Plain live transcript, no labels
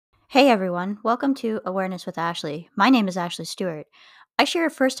Hey everyone, welcome to Awareness with Ashley. My name is Ashley Stuart. I share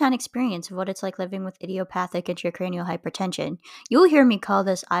a first-hand experience of what it's like living with idiopathic intracranial hypertension. You'll hear me call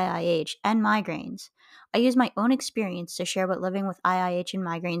this IIH and migraines. I use my own experience to share what living with IIH and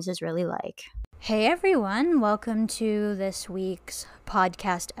migraines is really like. Hey everyone, welcome to this week's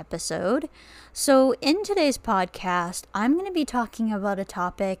podcast episode. So, in today's podcast, I'm going to be talking about a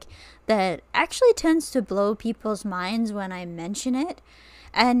topic that actually tends to blow people's minds when I mention it.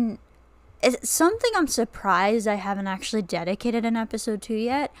 And it's something I'm surprised I haven't actually dedicated an episode to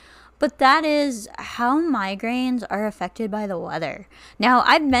yet, but that is how migraines are affected by the weather. Now,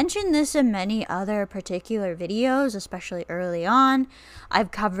 I've mentioned this in many other particular videos, especially early on.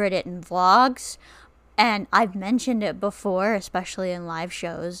 I've covered it in vlogs, and I've mentioned it before, especially in live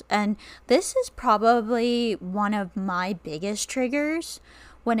shows. And this is probably one of my biggest triggers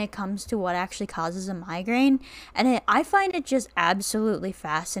when it comes to what actually causes a migraine. And I find it just absolutely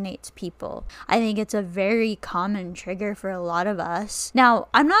fascinates people. I think it's a very common trigger for a lot of us. Now,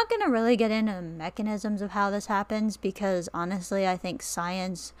 I'm not going to really get into the mechanisms of how this happens because honestly, I think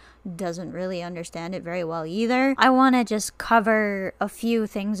science doesn't really understand it very well either. I want to just cover a few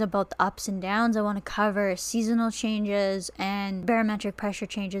things about the ups and downs. I want to cover seasonal changes and barometric pressure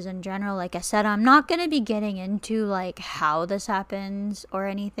changes in general. Like I said, I'm not going to be getting into like how this happens or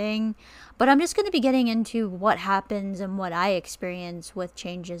anything, but I'm just going to be getting into what happens and what I experience with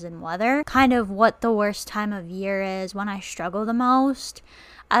changes in weather, kind of what the worst time of year is, when I struggle the most,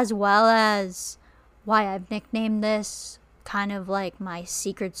 as well as why I've nicknamed this kind of like my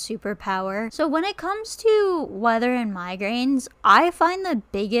secret superpower. So when it comes to weather and migraines, I find the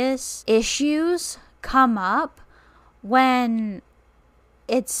biggest issues come up when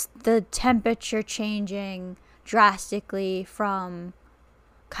it's the temperature changing drastically from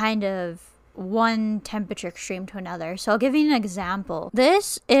kind of one temperature extreme to another. So I'll give you an example.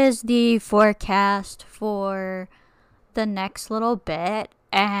 This is the forecast for the next little bit,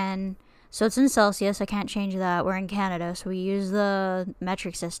 and so it's in Celsius. I can't change that. We're in Canada, so we use the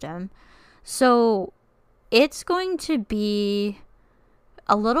metric system. So it's going to be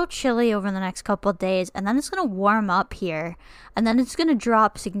a little chilly over the next couple of days, and then it's going to warm up here, and then it's going to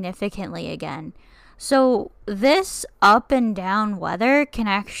drop significantly again. So this up and down weather can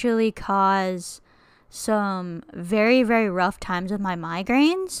actually cause some very, very rough times with my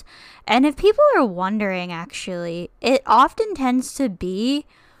migraines. And if people are wondering, actually, it often tends to be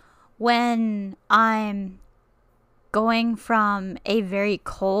when I'm going from a very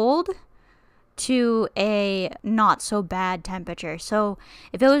cold to a not so bad temperature. So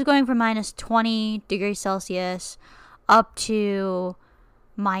if it was going from minus 20 degrees Celsius up to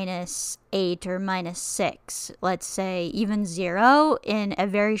 -8 or -6, let's say even 0 in a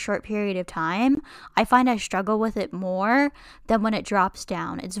very short period of time, I find I struggle with it more than when it drops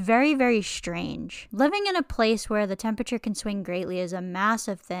down. It's very, very strange. Living in a place where the temperature can swing greatly is a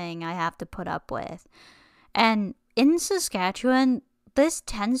massive thing I have to put up with. And in Saskatchewan, this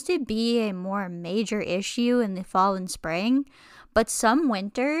tends to be a more major issue in the fall and spring, but some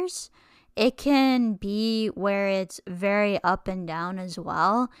winters it can be where it's very up and down as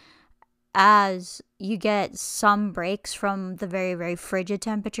well, as you get some breaks from the very, very frigid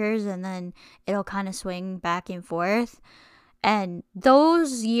temperatures, and then it'll kind of swing back and forth. And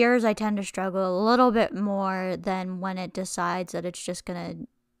those years I tend to struggle a little bit more than when it decides that it's just going to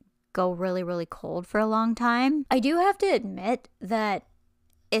go really, really cold for a long time. I do have to admit that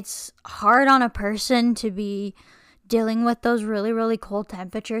it's hard on a person to be dealing with those really, really cold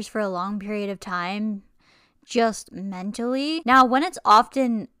temperatures for a long period of time, just mentally. Now, when it's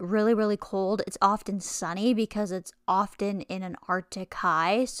often really, really cold, it's often sunny because it's often in an Arctic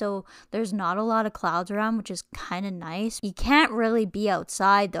high, so there's not a lot of clouds around, which is kind of nice. You can't really be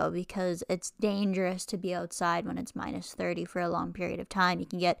outside though, because it's dangerous to be outside when it's -30 for a long period of time. You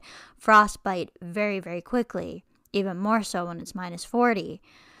can get frostbite very, very quickly, even more so when it's -40.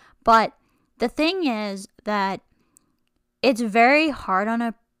 But the thing is that it's very hard on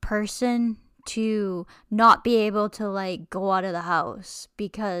a person to not be able to like go out of the house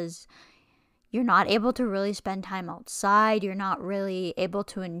because you're not able to really spend time outside. You're not really able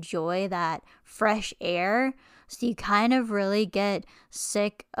to enjoy that fresh air. So you kind of really get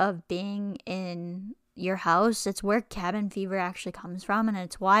sick of being in your house. It's where cabin fever actually comes from, and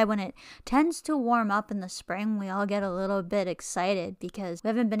it's why when it tends to warm up in the spring, we all get a little bit excited because we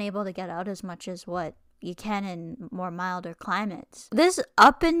haven't been able to get out as much as what you can in more milder climates. This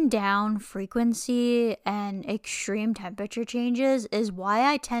up and down frequency and extreme temperature changes is why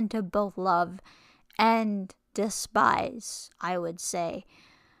I tend to both love and despise, I would say,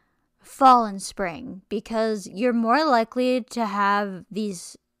 fall and spring, because you're more likely to have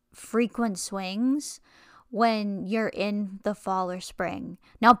these frequent swings when you're in the fall or spring.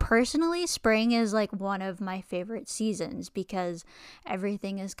 Now, personally, spring is like one of my favorite seasons because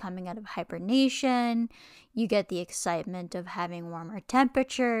everything is coming out of hibernation. You get the excitement of having warmer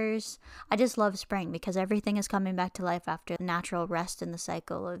temperatures. I just love spring because everything is coming back to life after natural rest in the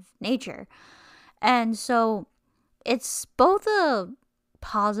cycle of nature. And so it's both a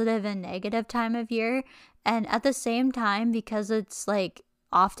positive and negative time of year. And at the same time, because it's like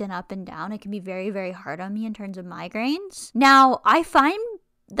often up and down, it can be very, very hard on me in terms of migraines. Now, I find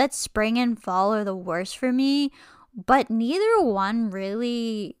that spring and fall are the worst for me, but neither one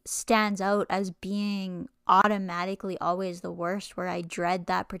really stands out as being automatically always the worst, where I dread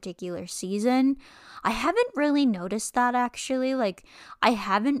that particular season. I haven't really noticed that actually. Like, I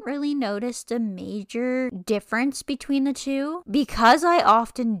haven't really noticed a major difference between the two because I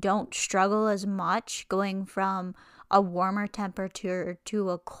often don't struggle as much going from a warmer temperature to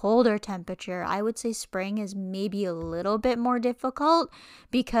a colder temperature. I would say spring is maybe a little bit more difficult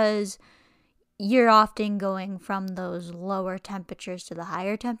because you're often going from those lower temperatures to the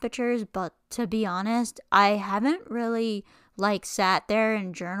higher temperatures. But to be honest, I haven't really like sat there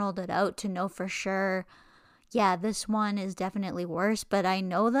and journaled it out to know for sure, yeah, this one is definitely worse. But I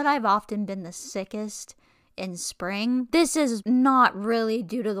know that I've often been the sickest in spring. This is not really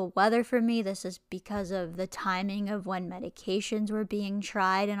due to the weather for me. This is because of the timing of when medications were being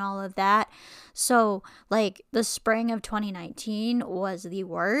tried and all of that. So like the spring of 2019 was the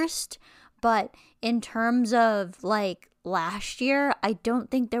worst. But in terms of like last year, I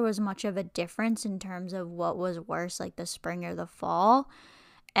don't think there was much of a difference in terms of what was worse, like the spring or the fall.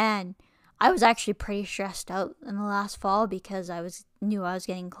 And I was actually pretty stressed out in the last fall because knew I was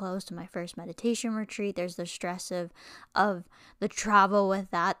getting close to my first meditation retreat. There's the stress of the travel with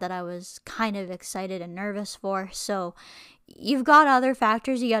that I was kind of excited and nervous for. So you've got other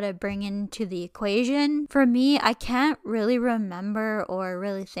factors you got to bring into the equation. For me, I can't really remember or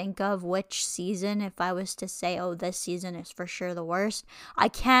really think of which season, if I was to say, oh, this season is for sure the worst. I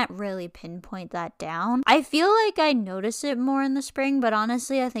can't really pinpoint that down. I feel like I notice it more in the spring, but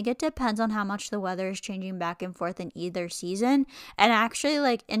honestly, I think it depends on how much the weather is changing back and forth in either season. And actually,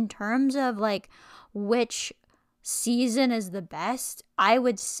 like in terms of like which season is the best, I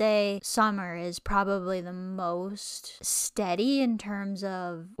would say summer is probably the most steady in terms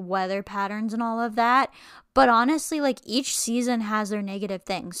of weather patterns and all of that. But honestly, like each season has their negative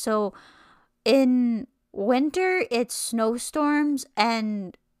things. So in winter, it's snowstorms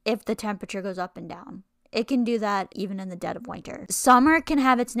and if the temperature goes up and down. It can do that even in the dead of winter. Summer can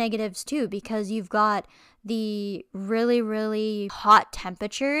have its negatives too because you've got the really, really hot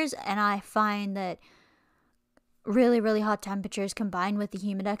temperatures, and I find that really, really hot temperatures combined with the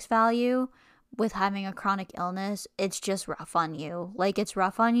humidex value with having a chronic illness, it's just rough on you. Like it's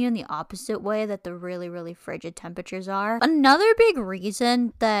rough on you in the opposite way that the really, really frigid temperatures are. Another big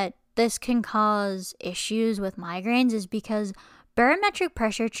reason that this can cause issues with migraines is because barometric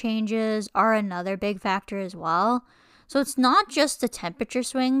pressure changes are another big factor as well. So it's not just the temperature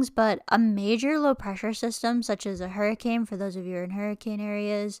swings, but a major low pressure system such as a hurricane, for those of you who are in hurricane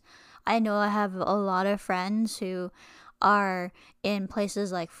areas. I know I have a lot of friends who are in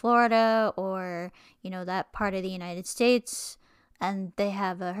places like Florida or, that part of the United States, and they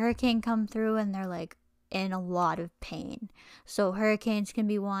have a hurricane come through and they're like in a lot of pain. So hurricanes can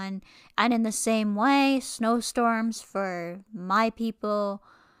be one. And in the same way, snowstorms for my people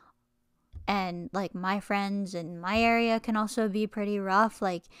and like my friends in my area can also be pretty rough.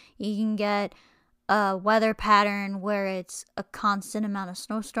 Like you can get a weather pattern where it's a constant amount of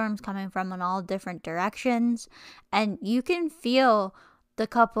snowstorms coming from in all different directions, and you can feel the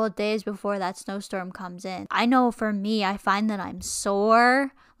couple of days before that snowstorm comes in. I know for me, I find that I'm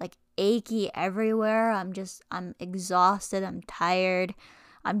sore, like achy everywhere. I'm exhausted, I'm tired,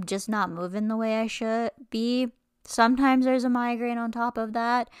 I'm just not moving the way I should be. Sometimes there's a migraine on top of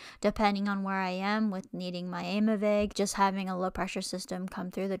that, depending on where I am with needing my Aimovig. Just having a low pressure system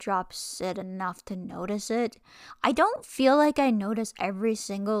come through that drops it enough to notice it. I don't feel like I notice every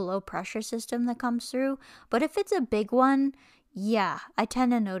single low pressure system that comes through, but if it's a big one, yeah, I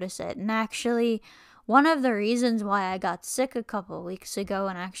tend to notice it. And actually, one of the reasons why I got sick a couple of weeks ago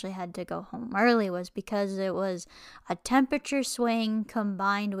and actually had to go home early was because it was a temperature swing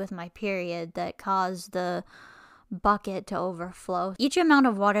combined with my period that caused the bucket to overflow. Each amount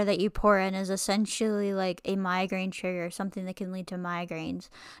of water that you pour in is essentially like a migraine trigger, something that can lead to migraines.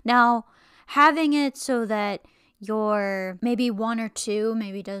 Now, having it so that your maybe one or two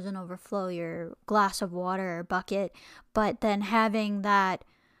maybe doesn't overflow your glass of water or bucket, but then having that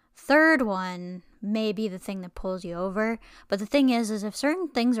third one may be the thing that pulls you over. But the thing is if certain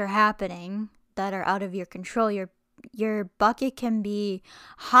things are happening that are out of your control, your bucket can be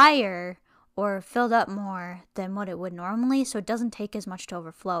higher or filled up more than what it would normally, so it doesn't take as much to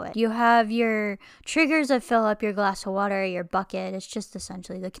overflow it. You have your triggers that fill up your glass of water, your bucket. It's just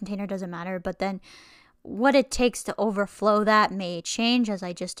essentially the container doesn't matter, but then what it takes to overflow that may change, as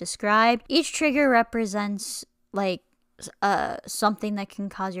I just described. Each trigger represents like something that can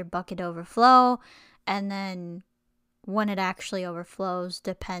cause your bucket to overflow, and then when it actually overflows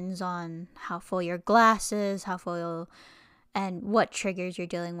depends on how full your glass is, how full, and what triggers you're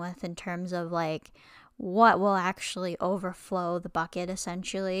dealing with in terms of like what will actually overflow the bucket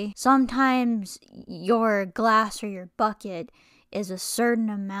essentially. Sometimes your glass or your bucket is a certain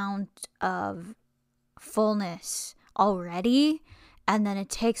amount of fullness already, and then it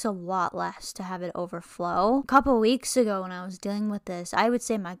takes a lot less to have it overflow. A couple weeks ago when I was dealing with this, I would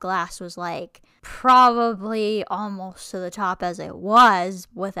say my glass was like probably almost to the top as it was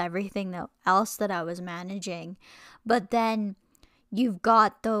with everything else that I was managing. But then you've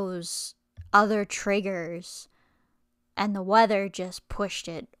got those other triggers and the weather just pushed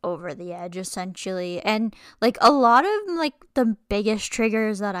it over the edge essentially. And like a lot of like the biggest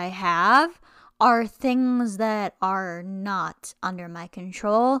triggers that I have are things that are not under my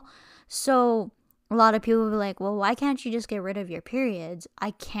control. So a lot of people will be like, well, why can't you just get rid of your periods?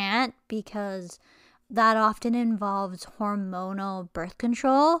 I can't, because that often involves hormonal birth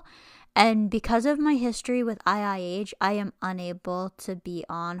control. And because of my history with IIH, I am unable to be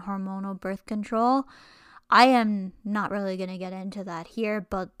on hormonal birth control. I am not really going to get into that here,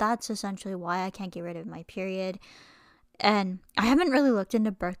 but that's essentially why I can't get rid of my period. And I haven't really looked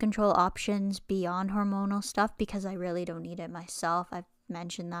into birth control options beyond hormonal stuff because I really don't need it myself. I've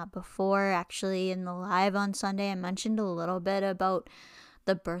mentioned that before. Actually, in the live on Sunday, I mentioned a little bit about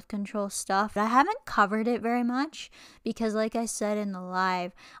the birth control stuff. But I haven't covered it very much because, like I said in the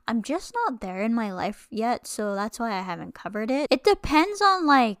live, I'm just not there in my life yet. So that's why I haven't covered it. It depends on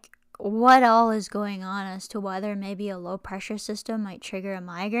like what all is going on as to whether maybe a low pressure system might trigger a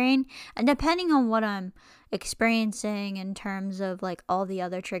migraine, and depending on what I'm experiencing in terms of like all the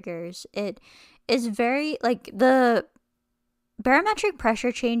other triggers, it is very like the barometric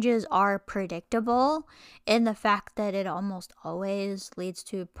pressure changes are predictable in the fact that it almost always leads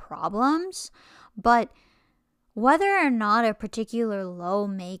to problems, but whether or not a particular low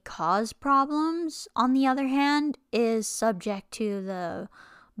may cause problems, on the other hand, is subject to the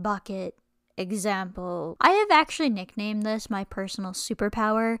bucket example. I have actually nicknamed this my personal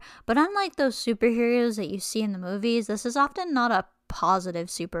superpower, but unlike those superheroes that you see in the movies, this is often not a positive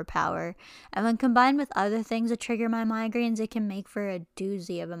superpower. And when combined with other things that trigger my migraines, it can make for a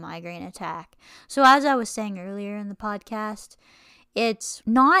doozy of a migraine attack. So as I was saying earlier in the podcast, it's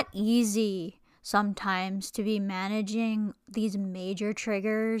not easy sometimes to be managing these major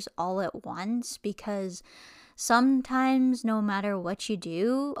triggers all at once, because sometimes no matter what you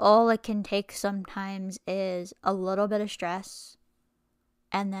do, all it can take sometimes is a little bit of stress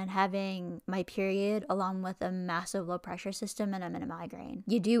and then having my period along with a massive low pressure system and I'm in a migraine.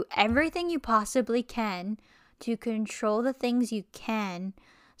 You do everything you possibly can to control the things you can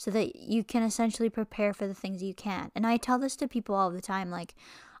so that you can essentially prepare for the things you can't. And I tell this to people all the time, like,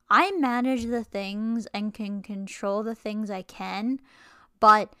 I manage the things and can control the things I can,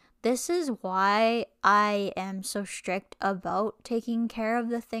 but this is why I am so strict about taking care of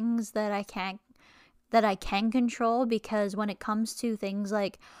the things that I can control, because when it comes to things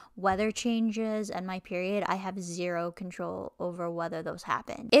like weather changes and my period, I have zero control over whether those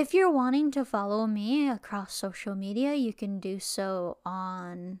happen. If you're wanting to follow me across social media, you can do so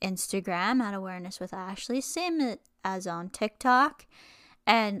on Instagram at Awareness with Ashley, same as on TikTok.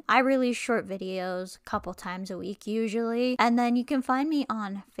 And I release short videos a couple times a week usually. And then you can find me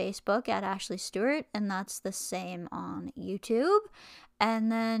on Facebook at Ashley Stuart, and that's the same on YouTube.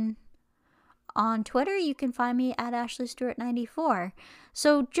 And then on Twitter, you can find me at AshleyStewart94.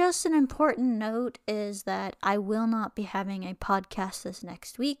 So just an important note is that I will not be having a podcast this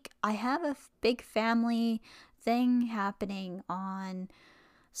next week. I have a big family thing happening on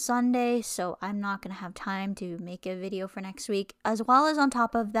Sunday, so I'm not going to have time to make a video for next week. As well as on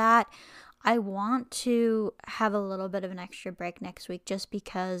top of that, I want to have a little bit of an extra break next week just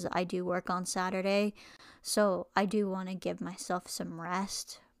because I do work on Saturday. So I do want to give myself some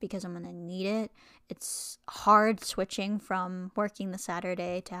rest because I'm going to need it. It's hard switching from working the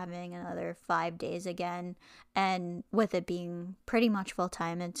Saturday to having another 5 days again. And with it being pretty much full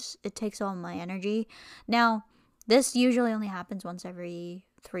time, it takes all my energy. Now, this usually only happens once every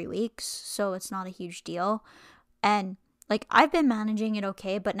 3 weeks, so it's not a huge deal. And Like, I've been managing it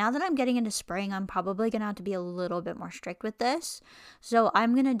okay, but now that I'm getting into spring, I'm probably gonna have to be a little bit more strict with this. So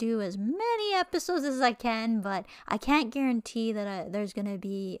I'm gonna do as many episodes as I can, but I can't guarantee that there's gonna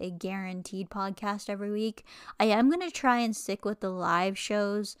be a guaranteed podcast every week. I am gonna try and stick with the live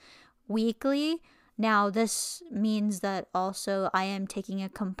shows weekly. Now, this means that also I am taking a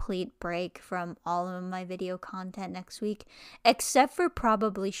complete break from all of my video content next week, except for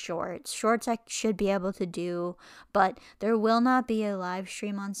probably shorts. Shorts I should be able to do, but there will not be a live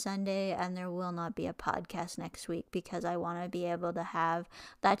stream on Sunday and there will not be a podcast next week because I want to be able to have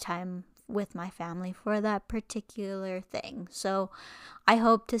that time with my family for that particular thing. So I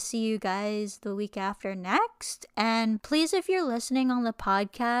hope to see you guys the week after next. And please, if you're listening on the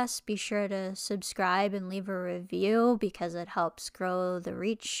podcast, be sure to subscribe and leave a review because it helps grow the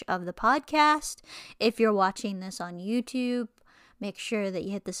reach of the podcast. If you're watching this on YouTube, make sure that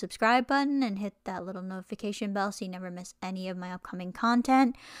you hit the subscribe button and hit that little notification bell so you never miss any of my upcoming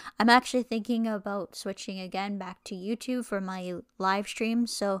content. I'm actually thinking about switching again back to YouTube for my live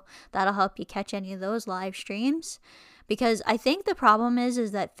streams, so that'll help you catch any of those live streams. Because I think the problem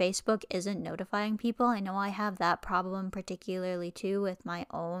is that Facebook isn't notifying people. I know I have that problem particularly too with my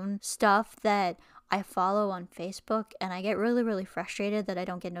own stuff that I follow on Facebook, and I get really, really frustrated that I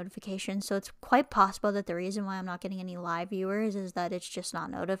don't get notifications. So it's quite possible that the reason why I'm not getting any live viewers is that it's just not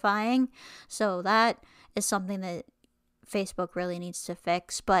notifying. So that is something that Facebook really needs to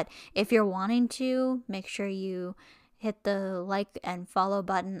fix. But if you're wanting to, make sure you hit the like and follow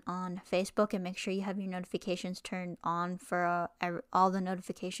button on Facebook and make sure you have your notifications turned on for all the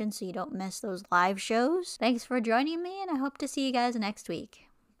notifications so you don't miss those live shows. Thanks for joining me, and I hope to see you guys next week.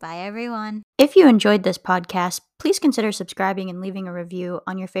 Bye, everyone. If you enjoyed this podcast, please consider subscribing and leaving a review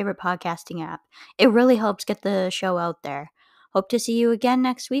on your favorite podcasting app. It really helps get the show out there. Hope to see you again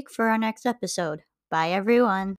next week for our next episode. Bye, everyone.